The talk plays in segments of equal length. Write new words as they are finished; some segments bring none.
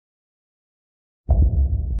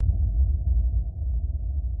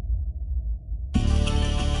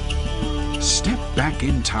Step back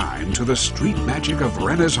in time to the street magic of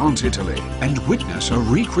Renaissance Italy and witness a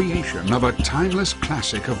recreation of a timeless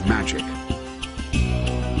classic of magic.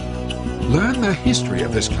 Learn the history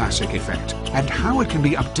of this classic effect and how it can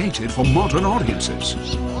be updated for modern audiences.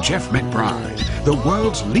 Jeff McBride, the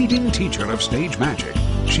world's leading teacher of stage magic,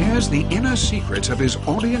 shares the inner secrets of his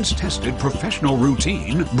audience-tested professional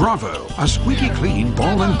routine, Bravo, a squeaky clean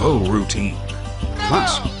ball and bowl routine.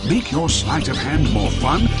 Plus, make your sleight of hand more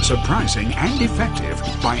fun, surprising and effective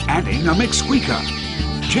by adding a Mc-Sqeaker.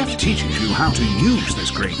 Jeff teaches you how to use this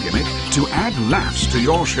great gimmick to add laughs to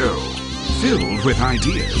your show. Filled with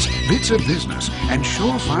ideas, bits of business and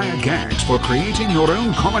surefire gags for creating your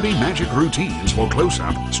own comedy magic routines for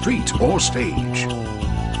close-up, street or stage.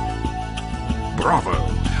 Bravo,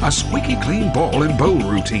 a squeaky clean ball and bowl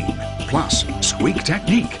routine, plus squeak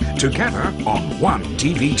technique, together on one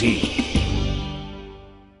DVD.